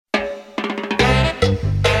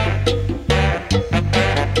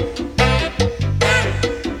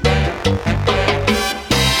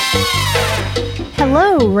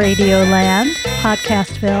Radioland,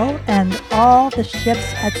 Podcastville, and all the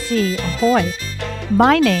ships at sea ahoy.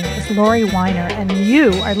 My name is Laurie Weiner, and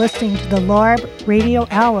you are listening to the LARB Radio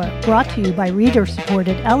Hour, brought to you by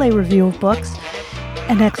reader-supported LA Review of Books,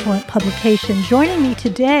 an excellent publication. Joining me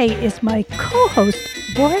today is my co-host,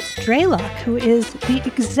 Boris Drayluk, who is the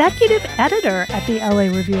executive editor at the LA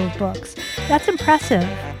Review of Books. That's impressive.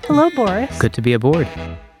 Hello, Boris. Good to be aboard.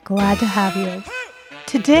 Glad to have you.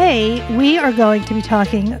 Today, we are going to be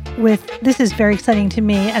talking with, this is very exciting to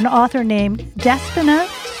me, an author named Despina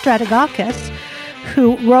Stratigakos,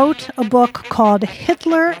 who wrote a book called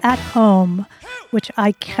Hitler at Home, which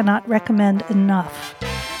I cannot recommend enough.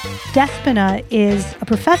 Despina is a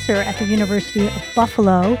professor at the University of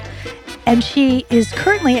Buffalo, and she is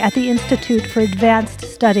currently at the Institute for Advanced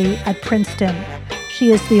Study at Princeton.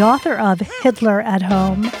 She is the author of Hitler at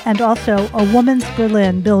Home and also A Woman's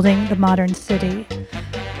Berlin, Building the Modern City.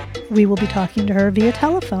 We will be talking to her via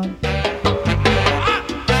telephone.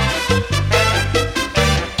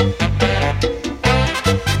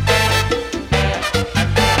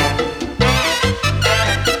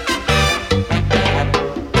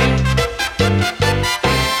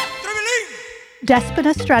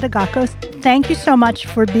 Despina Stratigakos, thank you so much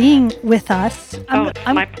for being with us.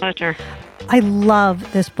 My pleasure. I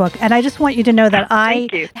love this book, and I just want you to know that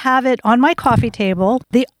I have it on my coffee table,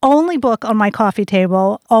 the only book on my coffee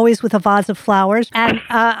table, always with a vase of flowers, and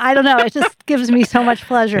I don't know, it just gives me so much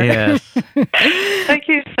pleasure. Yes. Thank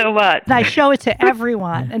you so much. And I show it to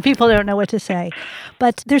everyone, and people don't know what to say.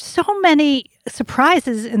 But there's so many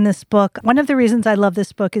surprises in this book. One of the reasons I love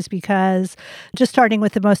this book is because, just starting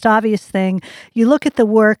with the most obvious thing, you look at the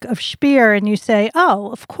work of Speer and you say,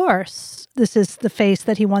 oh, of course, this is the face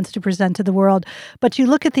that he wants to present to the world. But you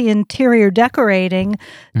look at the interior decorating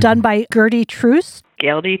done by Gerdy Troost.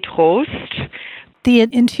 Gerdy Troost. The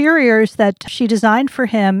interiors that she designed for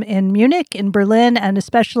him in Munich, in Berlin, and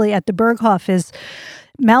especially at the Berghof, his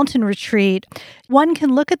mountain retreat, one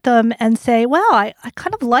can look at them and say, well, I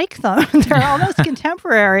kind of like them. They're almost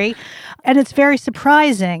contemporary, and it's very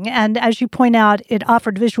surprising. And as you point out, it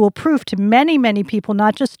offered visual proof to many, many people,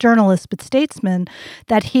 not just journalists, but statesmen,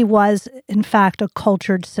 that he was, in fact, a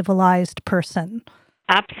cultured, civilized person.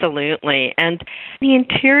 Absolutely. And the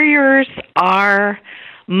interiors are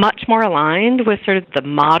much more aligned with sort of the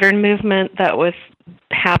modern movement that was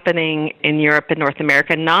happening in Europe and North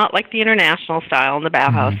America, not like the international style in the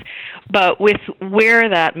Bauhaus, but with where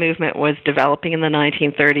that movement was developing in the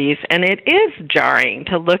 1930s. And it is jarring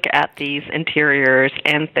to look at these interiors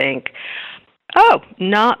and think, oh,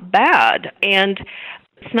 not bad. And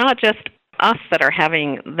it's not just us that are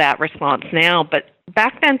having that response now, but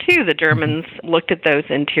back then, too, the Germans looked at those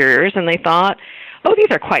interiors and they thought, oh,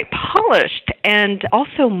 these are quite polished and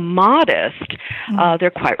also modest.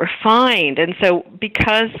 They're quite refined. And so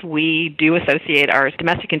because we do associate our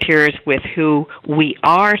domestic interiors with who we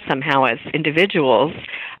are somehow as individuals,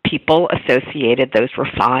 people associated those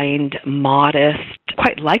refined, modest,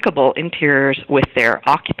 quite likable interiors with their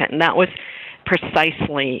occupant. And that was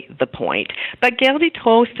precisely the point. But Gerdy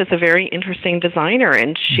Troost is a very interesting designer,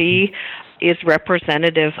 and she is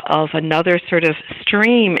representative of another sort of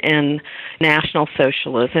stream in National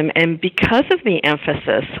Socialism, and because of the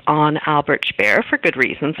emphasis on Albert Speer, for good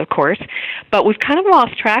reasons, of course, but we've kind of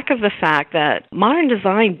lost track of the fact that modern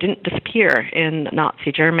design didn't disappear in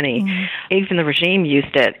Nazi Germany. Even the regime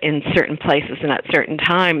used it in certain places and at certain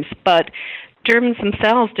times, but Germans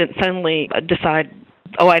themselves didn't suddenly decide,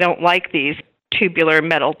 oh, I don't like these tubular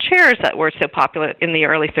metal chairs that were so popular in the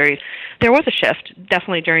early 30s. There was a shift,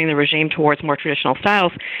 definitely during the regime, towards more traditional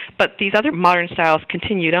styles, but these other modern styles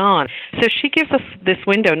continued on. So she gives us this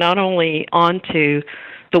window not only onto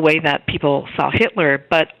the way that people saw Hitler,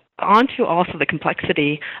 but onto also the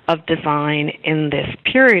complexity of design in this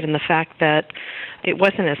period and the fact that it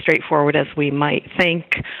wasn't as straightforward as we might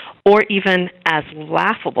think, or even as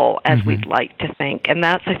laughable as we'd like to think. And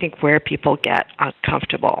that's, I think, where people get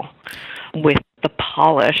uncomfortable with the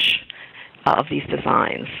polish of these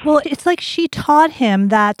designs. Well, it's like she taught him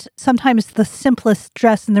that sometimes the simplest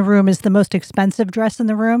dress in the room is the most expensive dress in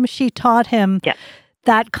the room. She taught him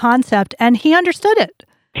that concept, and he understood it.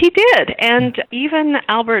 He did, and even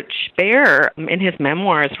Albert Speer, in his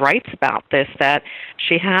memoirs, writes about this, that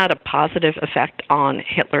she had a positive effect on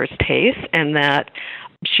Hitler's taste, and that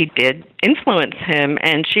she did influence him,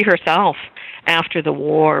 and she herself, after the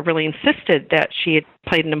war, really insisted that she had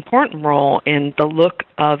played an important role in the look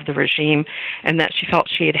of the regime, and that she felt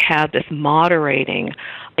she had had this moderating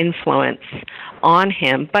influence on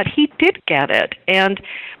him. But he did get it, and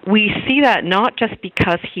we see that not just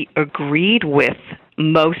because he agreed with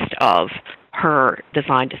most of her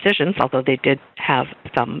design decisions, although they did have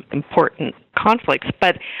some important conflicts,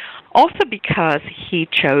 but also because he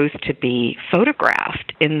chose to be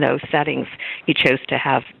photographed in those settings. He chose to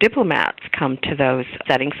have diplomats come to those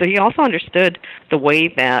settings. So he also understood the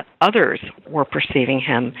way that others were perceiving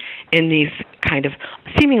him in these kind of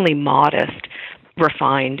seemingly modest,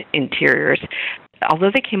 refined interiors.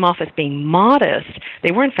 Although they came off as being modest,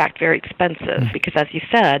 they were in fact very expensive because, as you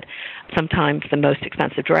said, sometimes the most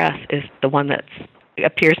expensive dress is the one that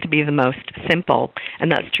appears to be the most simple,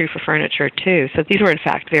 and that's true for furniture too. So these were in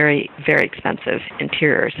fact very, very expensive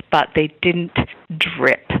interiors, but they didn't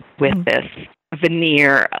drip with this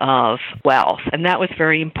veneer of wealth. And that was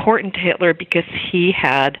very important to Hitler because he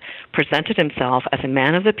had presented himself as a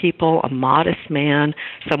man of the people, a modest man,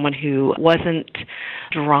 someone who wasn't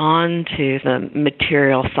drawn to the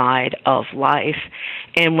material side of life.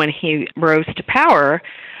 And when he rose to power,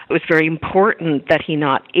 it was very important that he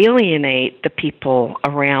not alienate the people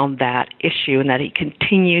around that issue and that he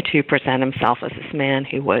continue to present himself as this man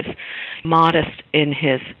who was modest in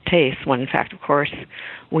his tastes, when in fact, of course,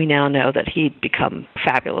 we now know that he'd become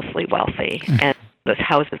fabulously wealthy. And those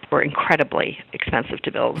houses were incredibly expensive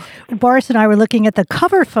to build. Boris and I were looking at the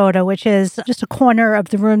cover photo, which is just a corner of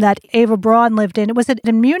the room that Eva Braun lived in. Was it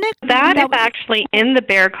in Munich? That is actually in the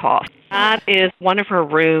Berghof. That is one of her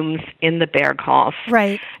rooms in the Berghof.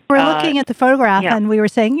 Right. We're looking at the photograph and we were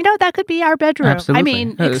saying, that could be our bedroom. Absolutely. I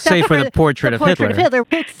mean, save for the portrait of Hitler.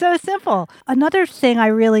 It's so simple. Another thing I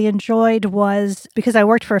really enjoyed was, because I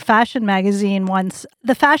worked for a fashion magazine once,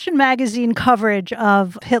 the fashion magazine coverage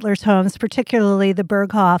of Hitler's homes, particularly the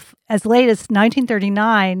Berghof, as late as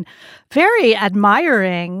 1939, very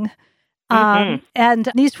admiring. And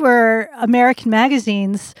these were American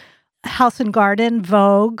magazines, House and Garden,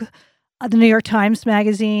 Vogue, the New York Times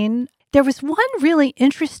Magazine. There was one really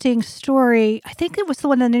interesting story, I think it was the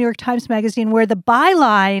one in the New York Times Magazine, where the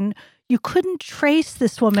byline, you couldn't trace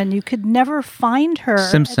this woman. You could never find her.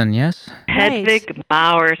 Simpson, yes? Right. Hedwig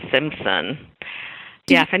Mauer Simpson.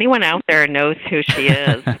 Yeah, if anyone out there knows who she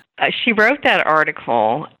is. She wrote that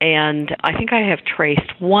article, and I think I have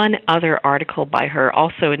traced one other article by her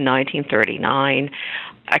also in 1939.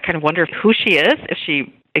 I kind of wonder who she is, if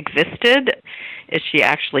she existed. Is she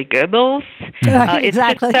actually Goebbels?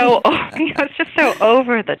 Exactly. It's just so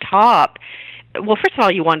over the top. Well, first of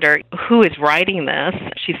all, you wonder who is writing this.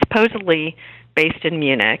 She's supposedly based in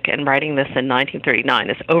Munich and writing this in 1939,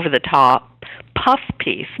 this over-the-top puff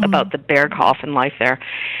piece about the Berghof and life there.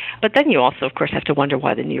 But then you also, of course, have to wonder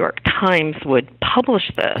why the New York Times would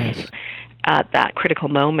publish this at that critical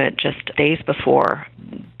moment just days before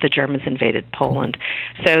the Germans invaded Poland.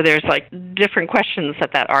 So there's different questions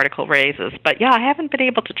that article raises. But yeah, I haven't been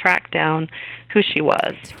able to track down who she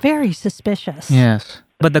was. It's very suspicious. Yes.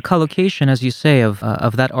 But the collocation, as you say, of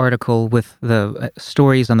that article with the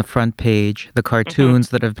stories on the front page, the cartoons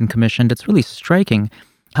that have been commissioned, it's really striking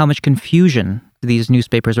how much confusion these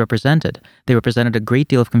newspapers represented. They represented a great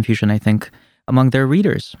deal of confusion, I think, among their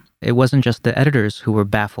readers. It wasn't just the editors who were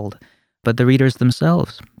baffled, but the readers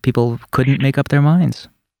themselves. People couldn't make up their minds.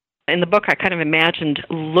 In the book, I kind of imagined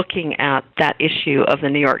looking at that issue of the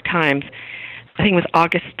New York Times. I think it was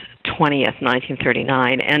August 20th,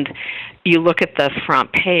 1939, and you look at the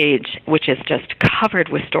front page, which is just covered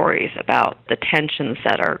with stories about the tensions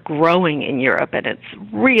that are growing in Europe, and it's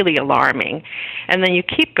really alarming. And then you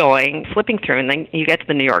keep going, flipping through, and then you get to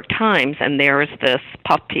the New York Times, and there's this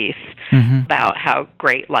puff piece about how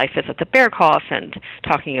great life is at the Berghof, and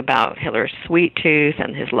talking about Hitler's sweet tooth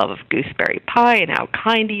and his love of gooseberry pie and how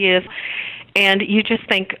kind he is. And you just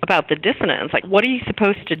think about the dissonance. What are you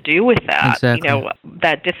supposed to do with that? Exactly.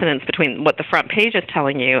 That dissonance between what the front page is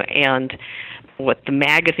telling you and what the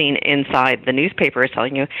magazine inside the newspaper is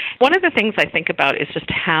telling you. One of the things I think about is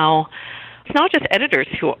just how it's not just editors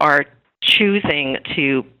who are choosing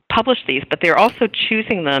to publish these, but they're also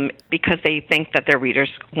choosing them because they think that their readers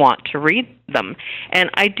want to read them. And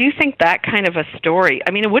I do think that kind of a story,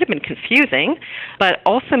 it would have been confusing, but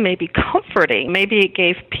also maybe comforting. Maybe it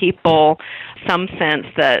gave people some sense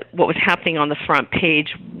that what was happening on the front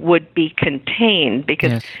page would be contained,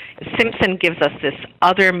 because Simpson gives us this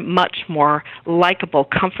other, much more likable,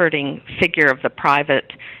 comforting figure of the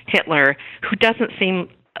private Hitler who doesn't seem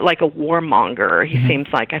like a warmonger. He seems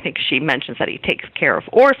like, I think she mentions that he takes care of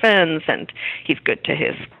orphans and he's good to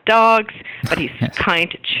his dogs, but he's kind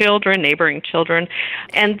to children, neighboring children.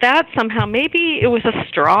 And that somehow, maybe it was a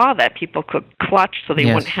straw that people could clutch so they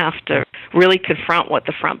wouldn't have to really confront what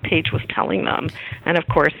the front page was telling them. And of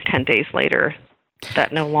course, 10 days later,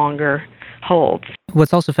 that no longer holds.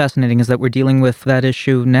 What's also fascinating is that we're dealing with that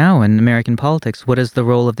issue now in American politics. What is the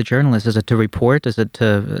role of the journalist? Is it to report? Is it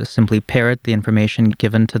to simply parrot the information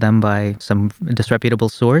given to them by some disreputable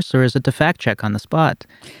source? Or is it to fact-check on the spot?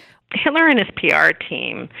 Hitler and his PR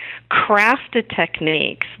team crafted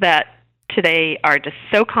techniques that today are just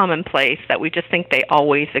so commonplace that we just think they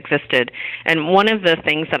always existed. And one of the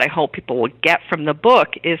things that I hope people will get from the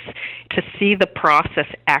book is to see the process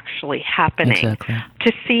actually happening, exactly.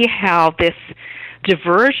 To see how this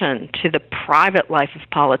diversion to the private life of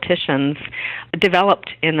politicians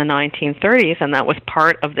developed in the 1930s, and that was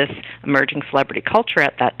part of this emerging celebrity culture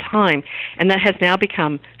at that time, and that has now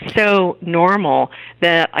become so normal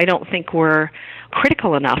that I don't think we're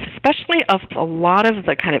critical enough, especially of a lot of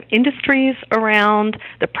the kind of industries around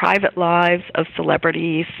the private lives of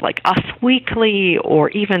celebrities, like Us Weekly or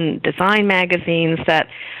even design magazines that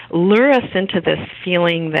lure us into this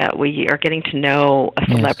feeling that we are getting to know a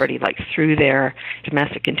celebrity like through their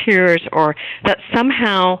domestic interiors, or that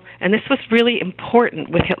somehow, and this was really important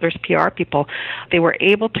with Hitler's PR people, they were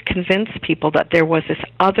able to convince people that there was this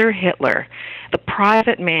other Hitler, the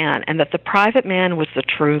private man, and that the private man was the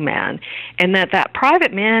true man, and that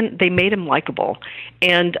private man, they made him likable.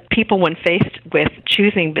 And people, when faced with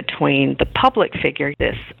choosing between the public figure,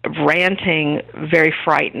 this ranting, very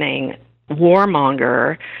frightening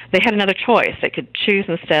warmonger, they had another choice. They could choose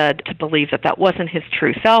instead to believe that that wasn't his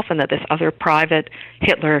true self and that this other private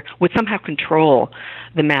Hitler would somehow control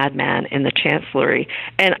the madman in the chancellery.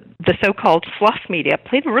 And the so-called fluff media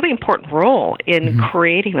played a really important role in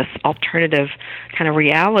creating this alternative kind of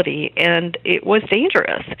reality, and it was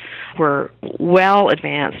dangerous. We're well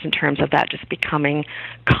advanced in terms of that just becoming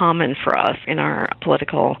common for us in our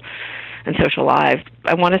political and social lives.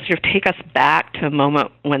 I want to sort of take us back to a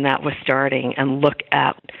moment when that was starting and look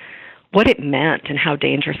at what it meant and how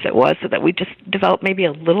dangerous it was, so that we just developed maybe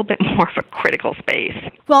a little bit more of a critical space.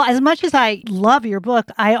 Well, as much as I love your book,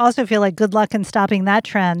 I also feel like good luck in stopping that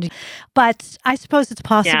trend. But I suppose it's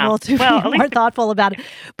possible to be more thoughtful about it.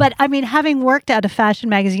 But I mean, having worked at a fashion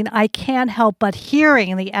magazine, I can't help but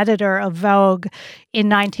hearing the editor of Vogue in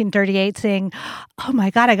 1938 saying, "Oh my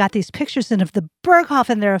God, I got these pictures in of the Berghoff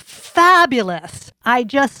and they're fabulous." I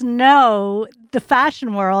just know the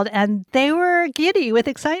fashion world, and they were giddy with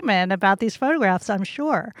excitement about these photographs, I'm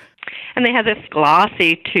sure. And they had this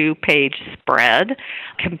glossy 2-page spread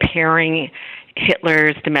comparing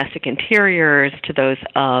Hitler's domestic interiors to those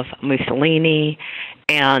of Mussolini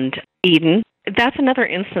and Eden. That's another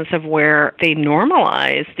instance of where they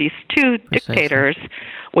normalize these two dictators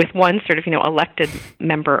with one sort of, elected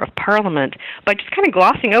member of parliament by just kind of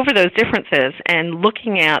glossing over those differences and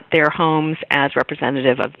looking at their homes as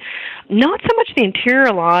representative of not so much the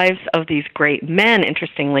interior lives of these great men,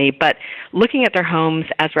 interestingly, but looking at their homes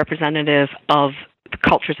as representative of the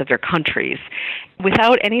cultures of their countries,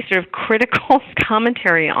 without any sort of critical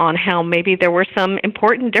commentary on how maybe there were some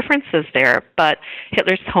important differences there. But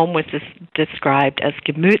Hitler's home was described as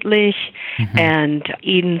gemütlich, and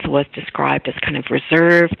Eden's was described as kind of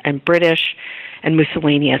reserved and British, and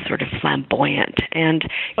Mussolini as sort of flamboyant. And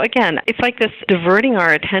again, it's like this diverting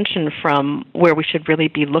our attention from where we should really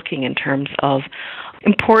be looking in terms of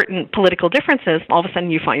important political differences. All of a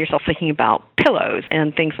sudden you find yourself thinking about pillows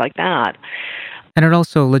and things like that. And it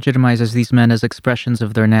also legitimizes these men as expressions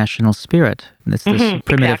of their national spirit. It's this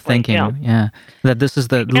primitive thinking, that this is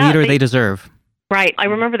the leader they deserve. Right. I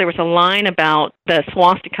remember there was a line about the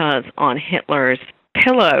swastikas on Hitler's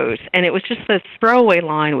pillows, and it was just this throwaway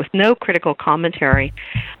line with no critical commentary.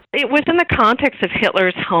 It was in the context of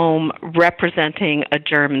Hitler's home representing a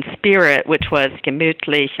German spirit, which was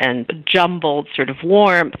gemütlich and jumbled sort of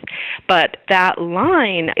warmth. But that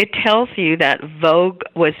line, it tells you that Vogue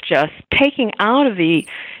was just taking out of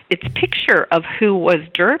its picture of who was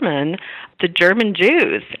German, the German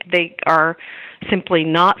Jews. They are simply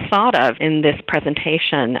not thought of in this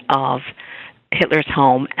presentation of Hitler's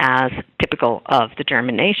home as typical of the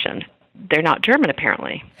German nation. They're not German,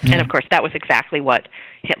 apparently. Yeah. And, of course, that was exactly what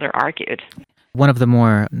Hitler argued. One of the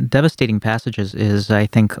more devastating passages is, I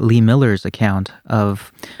think, Lee Miller's account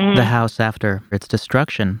of the house after its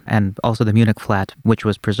destruction, and also the Munich flat, which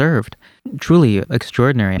was preserved. Truly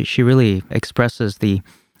extraordinary. She really expresses the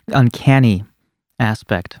uncanny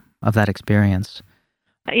aspect of that experience.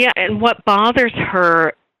 Yeah, and what bothers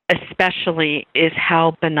her especially is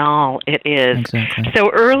how banal it is. Exactly. So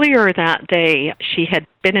earlier that day, she had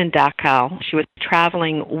been in Dachau. She was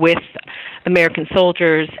traveling with American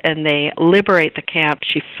soldiers, and they liberate the camp.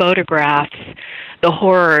 She photographs the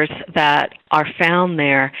horrors that are found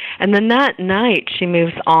there. And then that night, she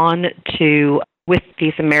moves on to with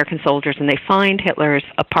these American soldiers, and they find Hitler's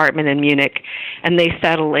apartment in Munich, and they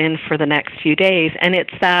settle in for the next few days. And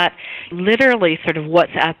it's that literally sort of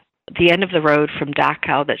what's at the end of the road from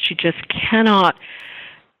Dachau that she just cannot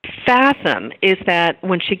fathom, is that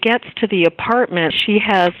when she gets to the apartment, she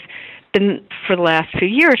has been, for the last few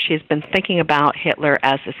years, she's been thinking about Hitler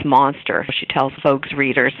as this monster, she tells Vogue's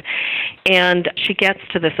readers. And she gets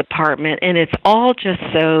to this apartment, and it's all just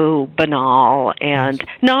so banal and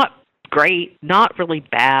not great, not really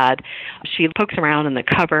bad. She pokes around in the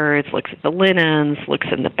cupboards, looks at the linens, looks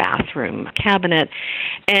in the bathroom cabinet,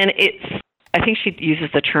 and I think she uses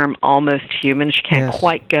the term almost human. She can't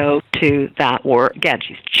quite go to that word. Again,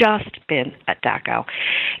 she's just been at Dachau.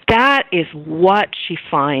 That is what she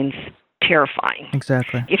finds terrifying.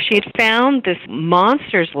 Exactly. If she had found this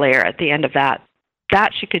monster's lair at the end of that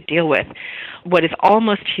she could deal with. What is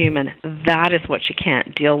almost human, that is what she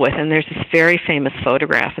can't deal with. And there's this very famous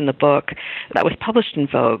photograph in the book that was published in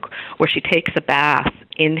Vogue where she takes a bath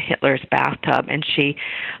in Hitler's bathtub, and she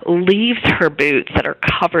leaves her boots that are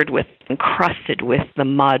encrusted with the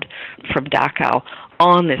mud from Dachau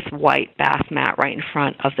on this white bath mat right in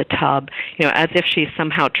front of the tub, as if she's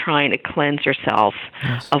somehow trying to cleanse herself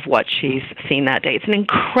of what she's seen that day. It's an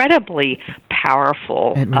incredibly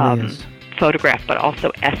powerful photograph, but also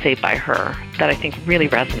essay by her that I think really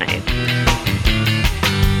resonates.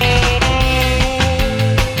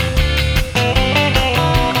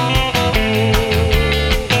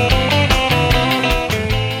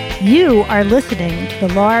 You are listening to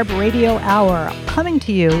the LARB Radio Hour, coming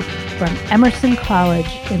to you from Emerson College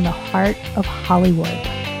in the heart of Hollywood.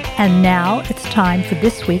 And now it's time for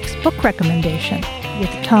this week's book recommendation with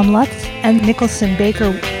Tom Lutz and Nicholson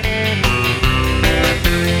Baker.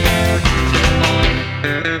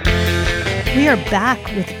 We are back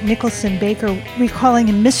with Nicholson Baker. We're calling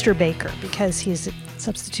him Mr. Baker because he's a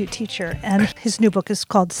substitute teacher, and his new book is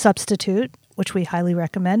called Substitute, which we highly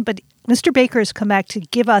recommend. But Mr. Baker has come back to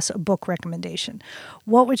give us a book recommendation.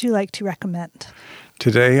 What would you like to recommend?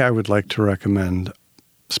 Today, I would like to recommend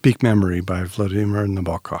Speak Memory by Vladimir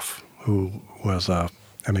Nabokov, who was a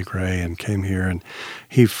émigré and came here. And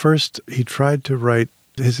he tried to write.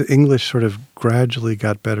 His English sort of gradually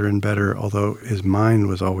got better and better, although his mind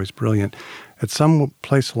was always brilliant. At some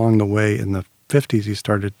place along the way in the 50s, he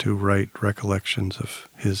started to write recollections of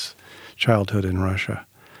his childhood in Russia.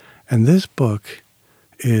 And this book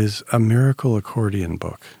is a miracle accordion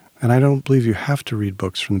book. And I don't believe you have to read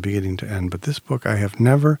books from the beginning to end, but this book I have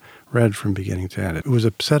never read from beginning to end. It was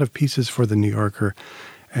a set of pieces for the New Yorker,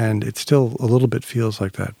 and it still a little bit feels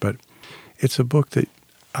like that. But it's a book that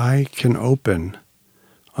I can open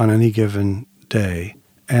on any given day,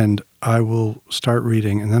 and I will start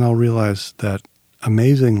reading, and then I'll realize that,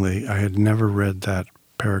 amazingly, I had never read that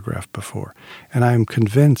paragraph before. And I'm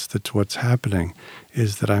convinced that what's happening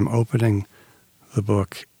is that I'm opening the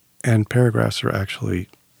book, and paragraphs are actually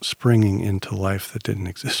springing into life that didn't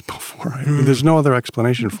exist before. There's no other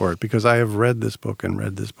explanation for it, because I have read this book, and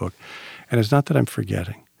it's not that I'm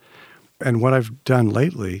forgetting. And what I've done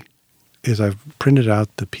lately is I've printed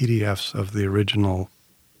out the PDFs of the original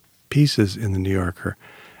pieces in the New Yorker,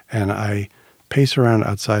 and I pace around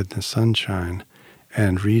outside in the sunshine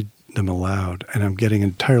and read them aloud, and I'm getting an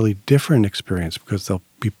entirely different experience because there'll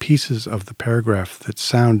be pieces of the paragraph that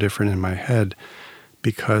sound different in my head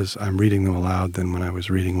because I'm reading them aloud than when I was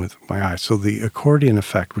reading with my eyes. So the accordion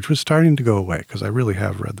effect, which was starting to go away because I really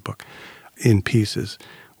have read the book in pieces,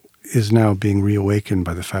 is now being reawakened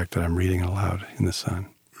by the fact that I'm reading aloud in the sun.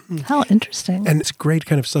 How interesting. And it's a great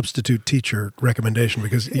kind of substitute teacher recommendation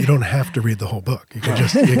because you don't have to read the whole book. You can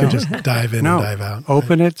just dive in and dive out.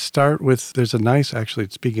 Open it, start with, there's a nice, actually,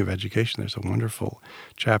 speaking of education, there's a wonderful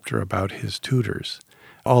chapter about his tutors,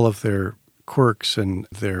 all of their quirks and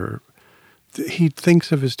he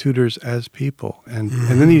thinks of his tutors as people. And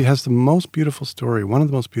then he has the most beautiful story, one of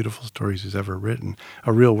the most beautiful stories he's ever written,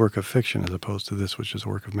 a real work of fiction as opposed to this, which is a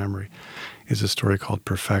work of memory, is a story called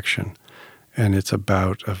Perfection. And it's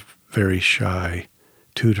about a very shy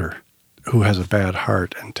tutor who has a bad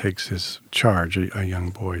heart and takes his charge, a young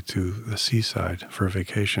boy, to the seaside for a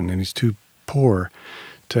vacation. And he's too poor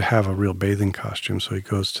to have a real bathing costume, so he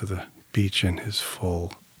goes to the beach in his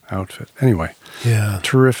full outfit. Anyway,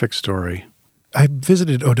 terrific story. I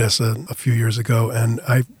visited Odessa a few years ago, and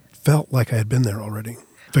I felt like I had been there already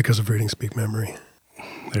because of reading Speak Memory.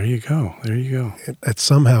 There you go. It's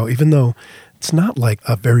somehow, even though it's not like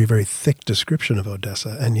a very, very thick description of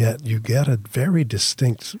Odessa, and yet you get a very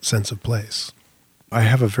distinct sense of place. I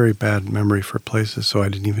have a very bad memory for places, so I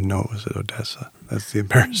didn't even know it was at Odessa. That's the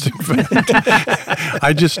embarrassing fact.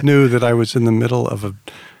 I just knew that I was in the middle of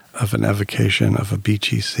an evocation of a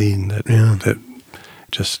beachy scene that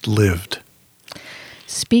just lived.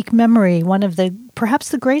 Speak Memory, one of the perhaps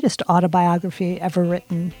the greatest autobiography ever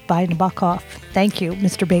written by Nabokov. Thank you,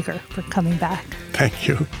 Mr. Baker, for coming back. Thank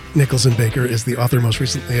you. Nicholson Baker is the author most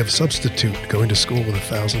recently of Substitute, Going to School with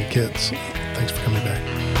 1,000 Kids. Thanks for coming back.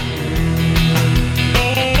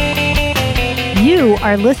 You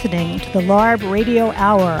are listening to the LARB Radio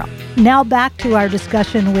Hour. Now back to our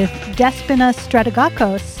discussion with Despina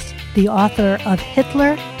Stratigakos, the author of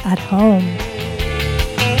Hitler at Home.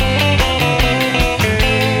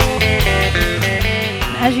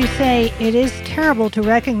 As you say, it is terrible to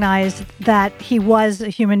recognize that he was a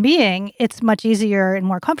human being. It's much easier and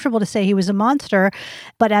more comfortable to say he was a monster.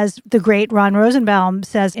 But as the great Ron Rosenbaum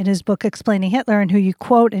says in his book, Explaining Hitler, and who you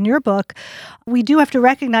quote in your book, we do have to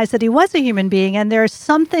recognize that he was a human being. And there's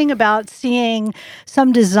something about seeing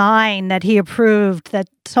some design that he approved that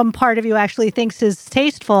some part of you actually thinks is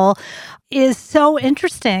tasteful is so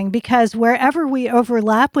interesting, because wherever we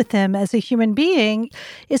overlap with him as a human being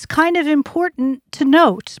is kind of important to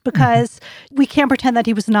note, because we can't pretend that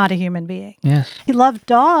he was not a human being. Yes. He loved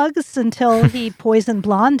dogs until he poisoned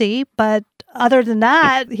Blondie, but other than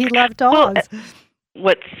that, he loved dogs. Well,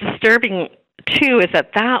 what's disturbing too is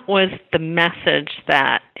that was the message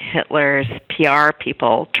that Hitler's PR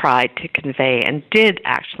people tried to convey, and did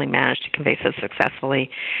actually manage to convey so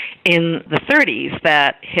successfully in the 30s,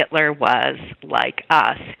 that Hitler was like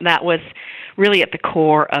us. That was really at the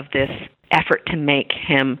core of this effort to make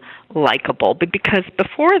him likable. But because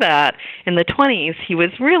before that, in the 20s, he was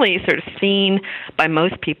really sort of seen by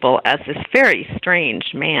most people as this very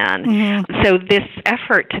strange man. Mm-hmm. So this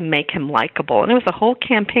effort to make him likable, and it was a whole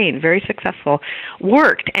campaign, very successful,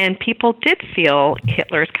 worked. And people did feel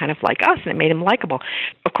Hitler's kind of like us, and it made him likable.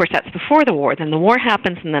 Of course, that's before the war. Then the war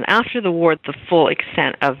happens, and then after the war, the full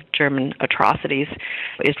extent of German atrocities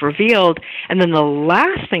is revealed. And then the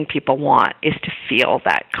last thing people want is to feel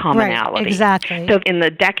that commonality. Right, exactly. So in the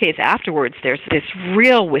decades afterwards, there's this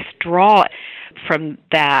real withdrawal from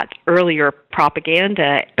that earlier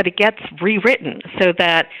propaganda, but it gets rewritten so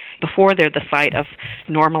that before they're the fight of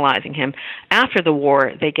normalizing him. After the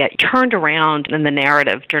war, they get turned around in the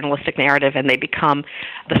narrative, journalistic narrative, and they become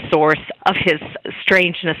the source of his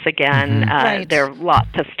strangeness again. Mm-hmm. Right. There are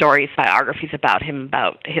lots of stories, biographies about him,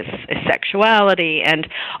 about his sexuality, and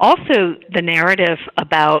also the narrative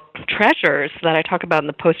about treasures that I talk about in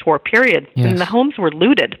the post-war period. Yes. And the homes were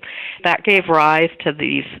looted. That gave rise to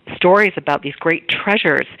these stories about these great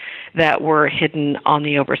treasures that were hidden on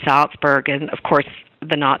the Obersalzberg. And, of course,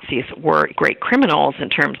 the Nazis were great criminals in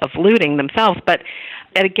terms of looting themselves. But,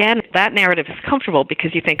 and again, that narrative is comfortable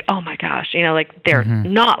because you think, oh, my gosh, like they're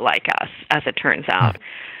not like us, as it turns out.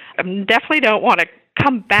 I definitely don't want to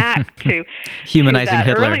come back to humanizing that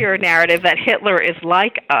Hitler. Earlier narrative that Hitler is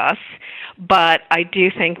like us. But I do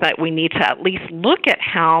think that we need to at least look at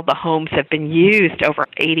how the homes have been used over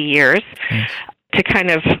 80 years to kind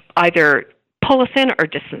of either pull us in or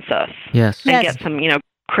distance us. Yes. And get some,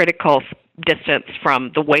 critical distance from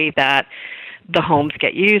the way that the homes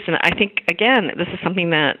get used. And I think, again, this is something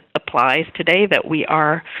that applies today, that we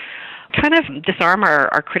are kind of disarm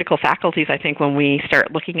our critical faculties, I think, when we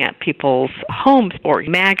start looking at people's homes or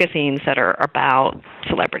magazines that are about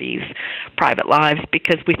celebrities' private lives,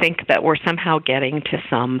 because we think that we're somehow getting to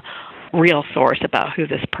some real source about who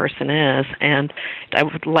this person is. And I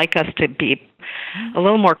would like us to be a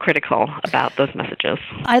little more critical about those messages.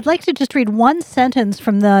 I'd like to just read one sentence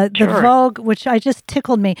from the Sure. Vogue, which I just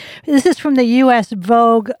tickled me. This is from the U.S.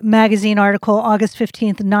 Vogue magazine article, August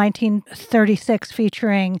 15th, 1936,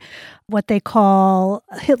 featuring what they call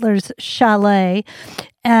Hitler's chalet.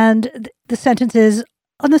 And the sentence is,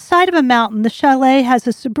 on the side of a mountain, the chalet has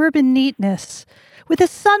a suburban neatness with a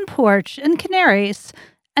sun porch and canaries,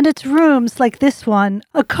 and its rooms, like this one,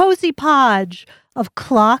 a cozy podge of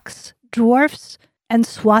clocks, dwarfs, and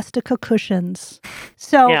swastika cushions.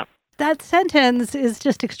 So that sentence is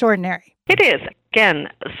just extraordinary. It is. Again,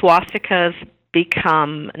 swastikas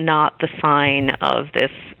become not the sign of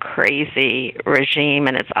this crazy regime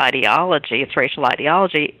and its ideology, its racial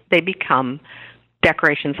ideology. They become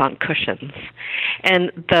decorations on cushions.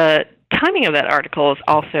 And the timing of that article is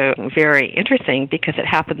also very interesting because it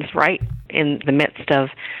happens right in the midst of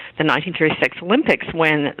the 1936 Olympics,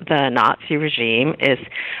 when the Nazi regime is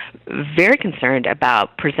very concerned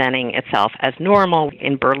about presenting itself as normal.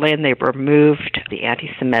 In Berlin, they removed the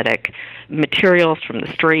anti-Semitic materials from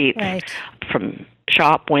the streets, from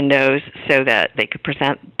shop windows, so that they could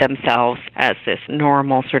present themselves as this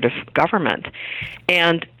normal sort of government.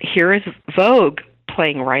 And here is Vogue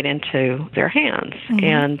playing right into their hands.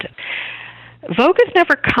 And Vogue has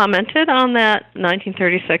never commented on that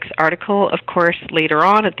 1936 article. Of course, later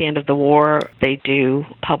on at the end of the war, they do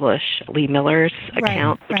publish Lee Miller's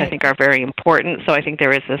accounts, which I think are very important. So I think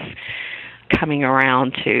there is this coming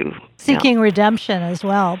around to seeking redemption as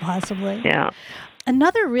well, possibly. Yeah.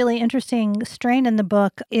 Another really interesting strain in the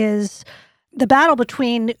book is the battle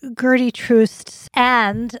between Gerdy Troost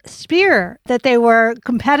and Speer, that they were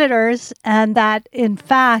competitors and that, in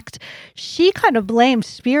fact, she kind of blamed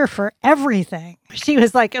Speer for everything. She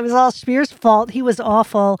was like, it was all Speer's fault. He was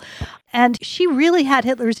awful. And she really had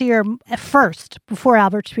Hitler's ear at first, before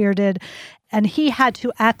Albert Speer did. And he had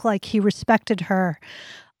to act like he respected her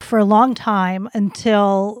for a long time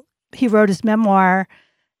until he wrote his memoir.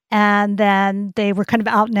 And then they were kind of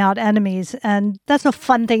out and out enemies. And that's a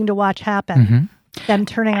fun thing to watch happen, them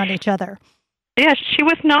turning on each other. Yeah, she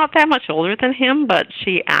was not that much older than him, but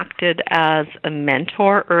she acted as a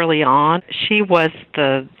mentor early on. She was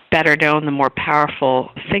the better known, the more powerful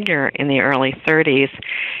figure in the early 30s.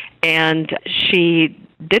 And she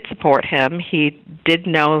did support him. He did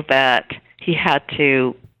know that he had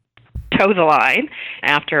to toe the line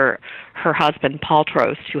after her husband, Paul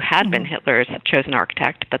Troost, who had been Hitler's chosen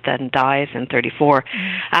architect, but then dies in 1934.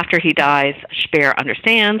 After he dies, Speer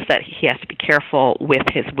understands that he has to be careful with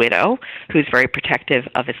his widow, who's very protective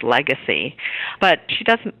of his legacy. But she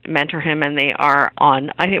does mentor him, and they are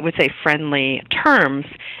on, I would say, friendly terms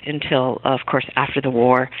until, of course, after the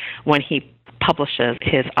war, when he publishes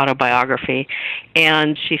his autobiography,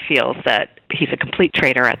 and she feels that he's a complete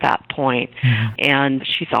traitor at that point. And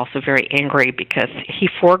she's also very angry because he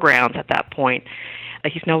foregrounds at that point.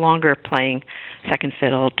 He's no longer playing second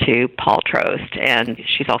fiddle to Paul Troost, and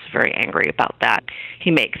she's also very angry about that.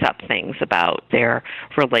 He makes up things about their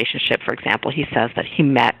relationship. For example, he says that he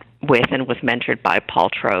met with and was mentored by Paul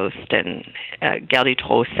Troost, and Gerdy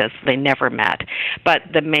Troost says they never met. But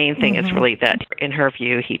the main thing is really that, in her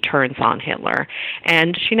view, he turns on Hitler,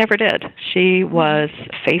 and she never did. She was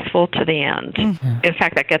faithful to the end. In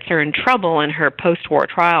fact, that gets her in trouble in her post-war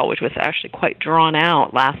trial, which was actually quite drawn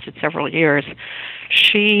out, lasted several years.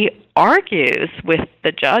 She argues with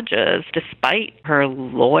the judges, despite her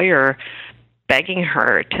lawyer begging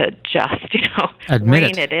her to just,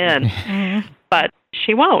 rein it in. But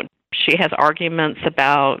she won't. She has arguments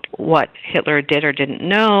about what Hitler did or didn't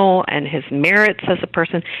know and his merits as a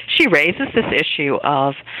person. She raises this issue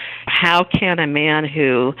of how can a man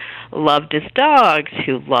who loved his dogs,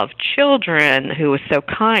 who loved children, who was so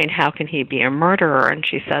kind, how can he be a murderer? And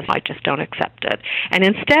she says, I just don't accept it. And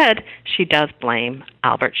instead, she does blame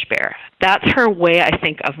Albert Speer. That's her way, I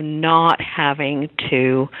think, of not having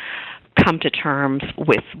to come to terms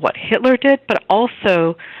with what Hitler did, but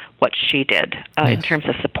also what she did in terms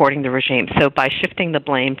of supporting the regime. So by shifting the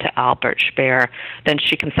blame to Albert Speer, then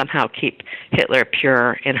she can somehow keep Hitler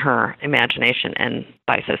pure in her imagination and,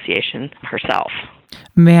 by association, herself.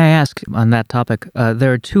 May I ask on that topic,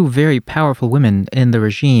 there are two very powerful women in the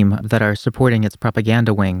regime that are supporting its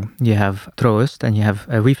propaganda wing. You have Troost and you have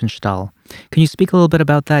Riefenstahl. Can you speak a little bit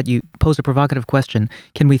about that? You pose a provocative question.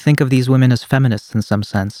 Can we think of these women as feminists in some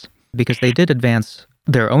sense? Because they did advance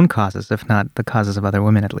their own causes, if not the causes of other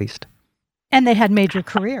women, at least. And they had major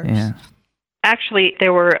careers. Yeah. Actually,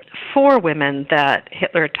 there were 4 women that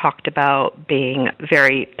Hitler talked about being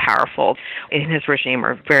very powerful in his regime,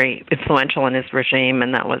 or very influential in his regime,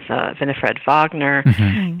 and that was Winifred Wagner,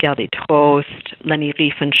 Gerdy Troost, Leni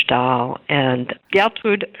Riefenstahl, and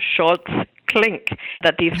Gertrude Scholz-Klink,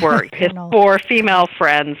 that these were his 4 female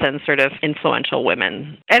friends and sort of influential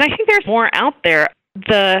women. And I think there's more out there.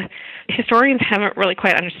 The historians haven't really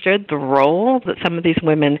quite understood the role that some of these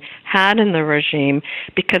women had in the regime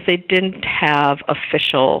because they didn't have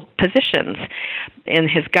official positions in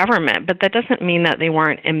his government, but that doesn't mean that they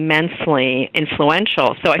weren't immensely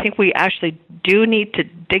influential. So I think we actually do need to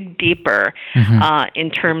dig deeper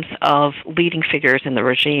in terms of leading figures in the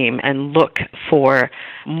regime and look for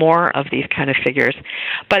more of these kind of figures.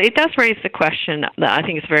 But it does raise the question that I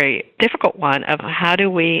think is a very difficult one of how do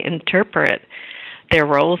we interpret their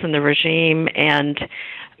roles in the regime, and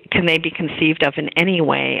can they be conceived of in any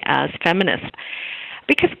way as feminists?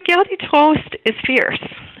 Because Gerdy Troost is fierce.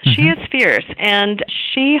 She is fierce, and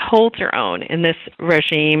she holds her own in this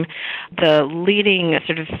regime. The leading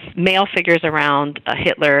sort of male figures around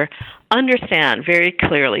Hitler understand very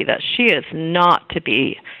clearly that she is not to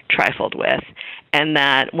be trifled with, and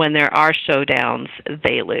that when there are showdowns,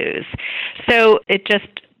 they lose. So it just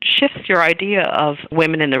shifts your idea of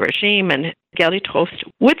women in the regime, and Gerdy Troost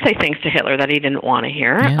would say things to Hitler that he didn't want to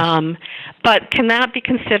hear. Yes. But can that be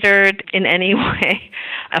considered in any way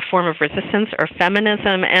a form of resistance or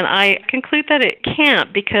feminism? And I conclude that it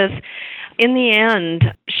can't, because in the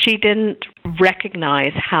end, she didn't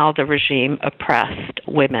recognize how the regime oppressed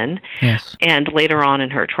women. Yes. And later on in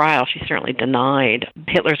her trial, she certainly denied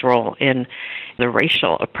Hitler's role in the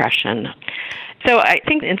racial oppression. So I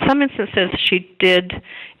think in some instances she did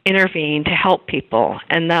intervene to help people,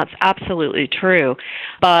 and that's absolutely true.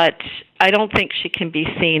 But I don't think she can be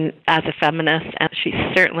seen as a feminist, and she's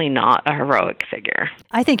certainly not a heroic figure.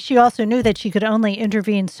 I think she also knew that she could only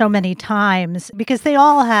intervene so many times because they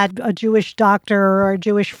all had a Jewish doctor or a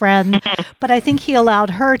Jewish friend. But I think he allowed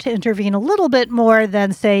her to intervene a little bit more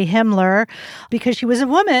than, say, Himmler, because she was a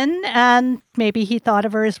woman and maybe he thought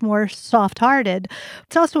of her as more soft-hearted.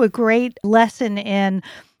 It's also a great lesson in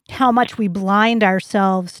how much we blind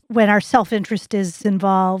ourselves when our self-interest is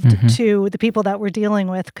involved to the people that we're dealing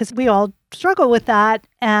with, because we all struggle with that.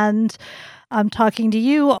 And I'm talking to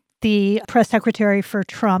you, the press secretary for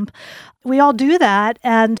Trump. We all do that,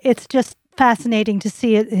 and it's just fascinating to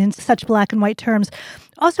see it in such black and white terms.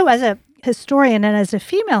 Also, as a historian and as a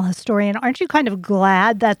female historian, aren't you kind of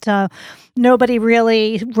glad that nobody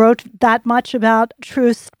really wrote that much about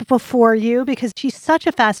Troost before you? Because she's such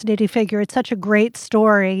a fascinating figure. It's such a great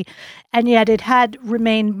story. And yet it had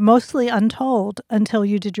remained mostly untold until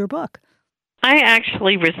you did your book. I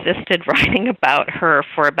actually resisted writing about her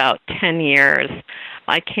for about 10 years.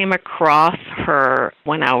 I came across her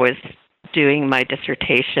when I was doing my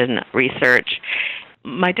dissertation research.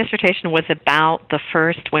 My dissertation was about the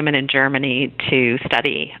first women in Germany to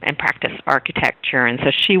study and practice architecture, and so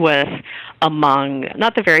she was among,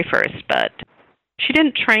 not the very first, but she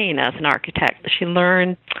didn't train as an architect. She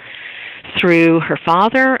learned through her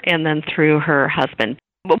father and then through her husband.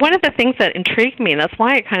 But one of the things that intrigued me, and that's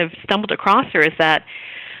why I kind of stumbled across her, is that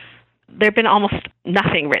there had been almost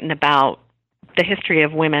nothing written about the history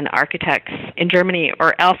of women architects in Germany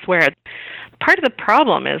or elsewhere. Part of the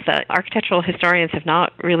problem is that architectural historians have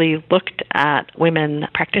not really looked at women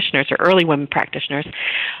practitioners or early women practitioners.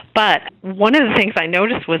 But one of the things I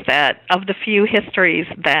noticed was that of the few histories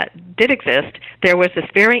that did exist, there was this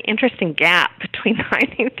very interesting gap between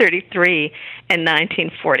 1933 and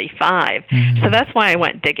 1945. So that's why I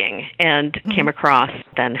went digging and came across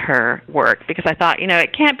then her work, because I thought,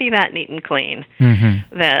 it can't be that neat and clean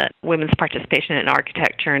that women's participation in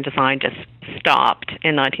architecture and design just stopped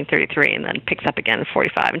in 1933 and then picks up again in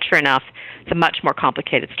 45. And sure enough, it's a much more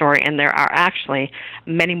complicated story, and there are actually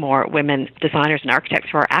many more women designers and architects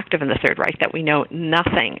who are active in the Third Reich that we know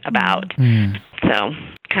nothing about. So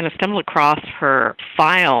kind of stumbled across her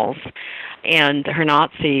files and her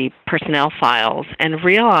Nazi personnel files and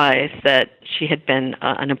realized that she had been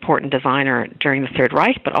an important designer during the Third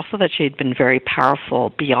Reich, but also that she had been very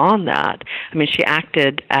powerful beyond that. I mean, she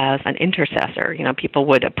acted as an intercessor. People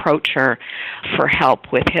would approach her for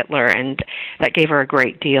help with Hitler, and that gave her a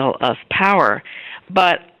great deal of power.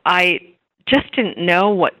 But I just didn't know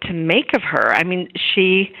what to make of her. I mean,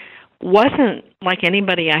 she wasn't like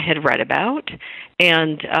anybody I had read about,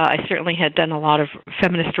 and I certainly had done a lot of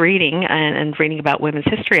feminist reading and reading about women's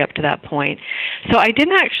history up to that point. So I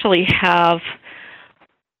didn't actually have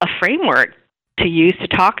a framework to use to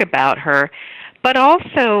talk about her, but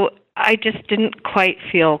also I just didn't quite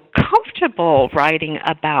feel comfortable writing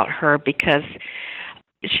about her because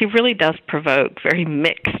she really does provoke very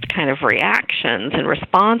mixed kind of reactions and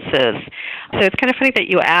responses. So it's kind of funny that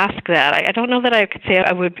you ask that. I don't know that I could say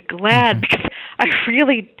I would be glad, because I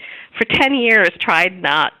really, for 10 years, tried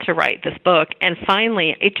not to write this book, and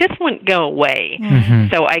finally it just wouldn't go away.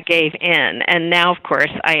 So I gave in, and now, of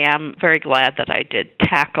course, I am very glad that I did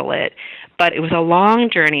tackle it. But it was a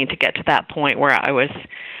long journey to get to that point where I was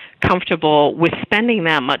comfortable with spending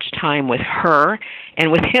that much time with her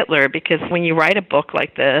and with Hitler, because when you write a book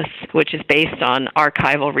like this, which is based on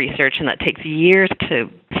archival research and that takes years to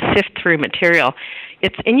sift through material,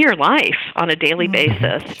 it's in your life on a daily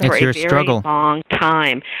basis for a very long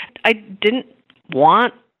time. I didn't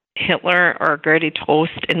want Hitler or Gerdy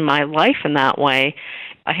Troost in my life in that way.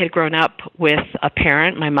 I had grown up with a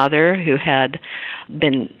parent, my mother, who had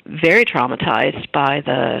been very traumatized by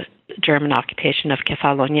the German occupation of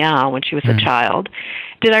Kefalonia when she was a child.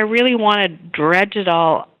 Did I really want to dredge it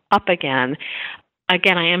all up again?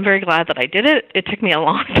 Again, I am very glad that I did it. It took me a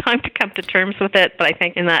long time to come to terms with it, but I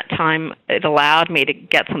think in that time it allowed me to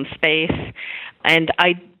get some space. And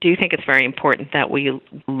I do think it's very important that we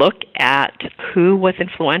look at who was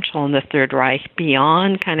influential in the Third Reich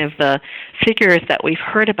beyond kind of the figures that we've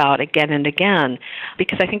heard about again and again,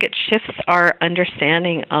 because I think it shifts our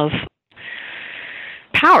understanding of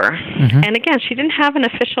power. And again, she didn't have an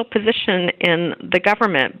official position in the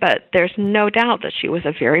government, but there's no doubt that she was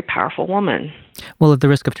a very powerful woman. Well, at the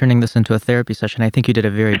risk of turning this into a therapy session, I think you did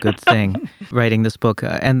a very good thing writing this book.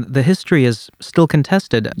 And the history is still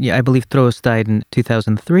contested. Yeah, I believe Troost died in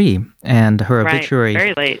 2003, and her obituary...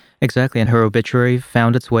 Very late. Exactly, and her obituary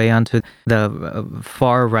found its way onto the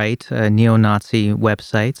far-right neo-Nazi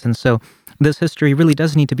websites. And so this history really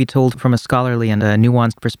does need to be told from a scholarly and a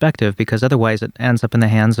nuanced perspective, because otherwise it ends up in the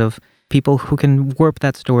hands of people who can warp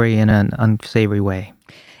that story in an unsavory way.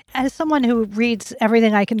 As someone who reads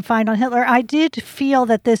everything I can find on Hitler, I did feel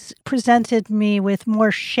that this presented me with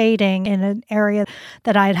more shading in an area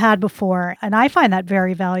that I had had before, and I find that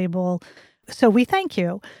very valuable. So we thank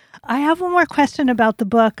you. I have one more question about the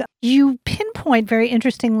book. You pinpoint very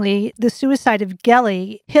interestingly the suicide of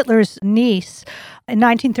Gerdy, Hitler's niece, in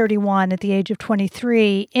 1931 at the age of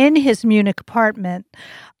 23 in his Munich apartment,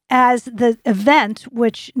 as the event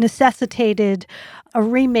which necessitated a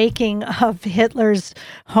remaking of Hitler's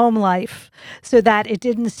home life so that it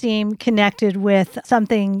didn't seem connected with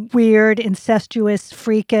something weird, incestuous,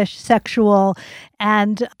 freakish, sexual,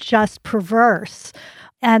 and just perverse.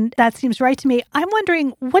 And that seems right to me. I'm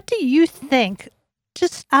wondering, what do you think,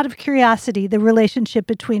 just out of curiosity, the relationship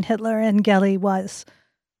between Hitler and Gerdy was?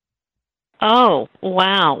 Oh,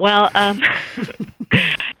 wow. Well,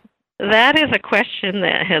 that is a question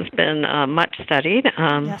that has been much studied,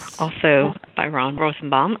 Yes. also by Ron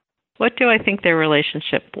Rosenbaum. What do I think their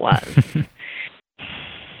relationship was?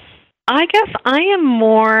 I guess I am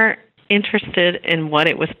more interested in what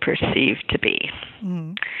it was perceived to be.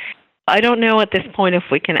 Mm. I don't know at this point if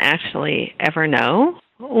we can actually ever know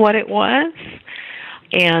what it was.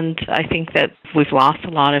 And I think that we've lost a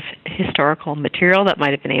lot of historical material that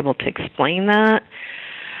might have been able to explain that.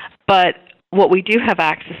 But what we do have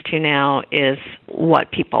access to now is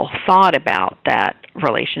what people thought about that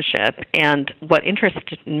relationship. And what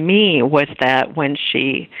interested me was that when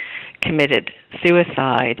she committed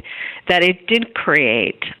suicide, that it did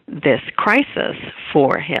create this crisis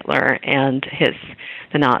for Hitler and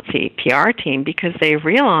the Nazi PR team, because they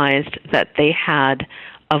realized that they had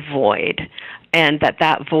a void, and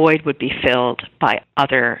that void would be filled by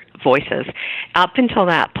other voices. Up until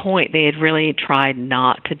that point, they had really tried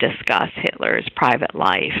not to discuss Hitler's private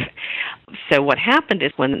life. So what happened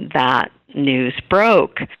is when that news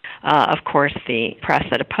broke, of course, the press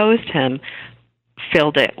that opposed him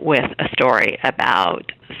filled it with a story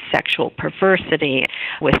about sexual perversity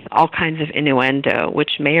with all kinds of innuendo,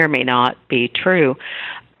 which may or may not be true.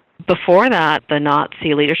 Before that, the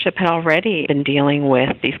Nazi leadership had already been dealing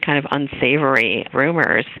with these kind of unsavory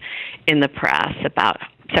rumors in the press about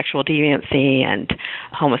sexual deviancy and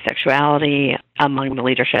homosexuality among the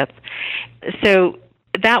leadership. So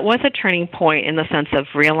that was a turning point in the sense of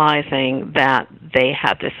realizing that they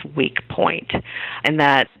had this weak point, and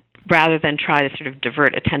that rather than try to sort of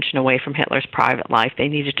divert attention away from Hitler's private life, they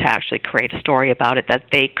needed to actually create a story about it that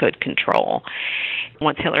they could control.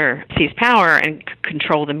 Once Hitler seized power and could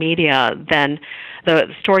control the media, then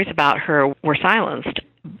the stories about her were silenced.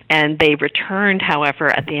 And they returned, however,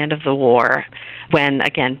 at the end of the war, when,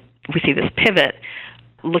 again, we see this pivot,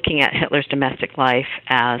 looking at Hitler's domestic life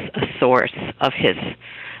as a source of his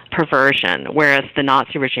perversion, whereas the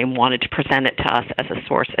Nazi regime wanted to present it to us as a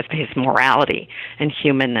source of his morality and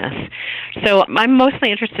humanness. So I'm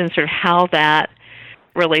mostly interested in sort of how that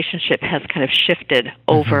relationship has kind of shifted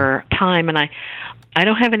over time, and I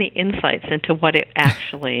don't have any insights into what it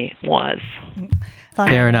actually was.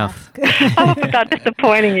 Fair enough. Oh, without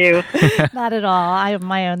disappointing you. Not at all. I have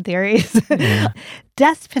my own theories. Yeah.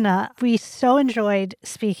 Despina, we so enjoyed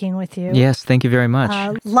speaking with you. Yes, thank you very much.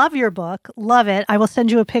 Love your book. Love it. I will send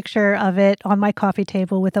you a picture of it on my coffee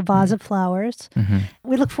table with a vase of flowers. Mm-hmm.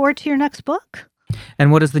 We look forward to your next book.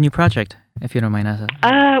 And what is the new project, if you don't mind asking?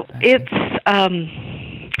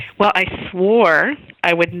 Well, I swore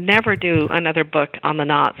I would never do another book on the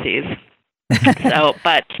Nazis.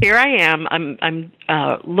 But here I am. I'm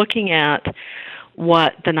looking at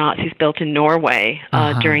what the Nazis built in Norway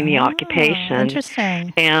during the occupation.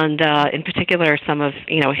 Interesting. And in particular, some of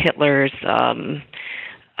Hitler's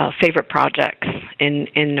favorite projects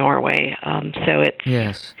in Norway. So it's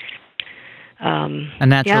yes, a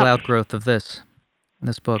natural outgrowth of this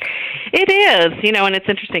book. It is, and it's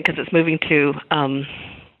interesting because it's moving to.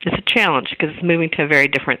 It's a challenge because it's moving to a very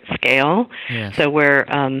different scale. Yes. So where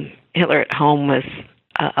Hitler at Home was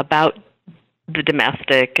about the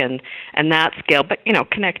domestic and that scale, but,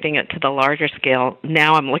 connecting it to the larger scale.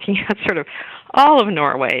 Now I'm looking at sort of all of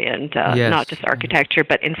Norway and not just architecture,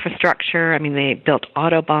 but infrastructure. I mean, they built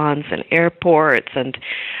autobahns and airports and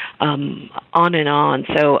on and on.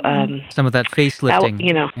 So some of that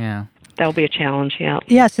facelifting. That'll be a challenge, yeah.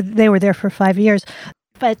 Yeah, so they were there for 5 years.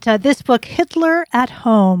 But this book, Hitler at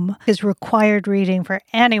Home, is required reading for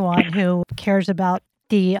anyone who cares about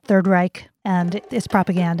the Third Reich and its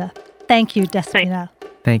propaganda. Thank you, Despina.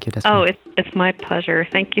 Thank you, Despina. Oh, it's my pleasure.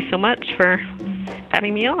 Thank you so much for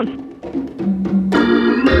having me on.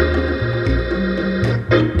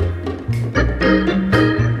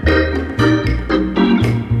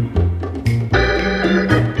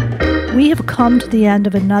 We have come to the end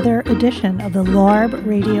of another edition of the LARB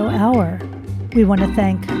Radio Hour. We want to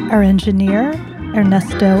thank our engineer,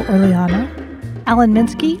 Ernesto Orleano, Alan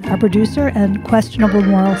Minsky, our producer and Questionable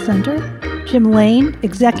Moral Center, Jim Lane,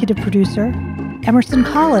 executive producer, Emerson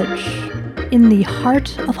College, in the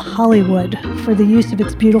heart of Hollywood for the use of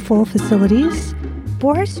its beautiful facilities,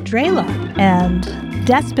 Boris Drayluk, and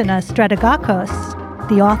Despina Stratigakos,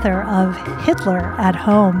 the author of Hitler at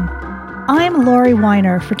Home. I'm Laurie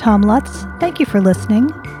Weiner for Tom Lutz. Thank you for listening.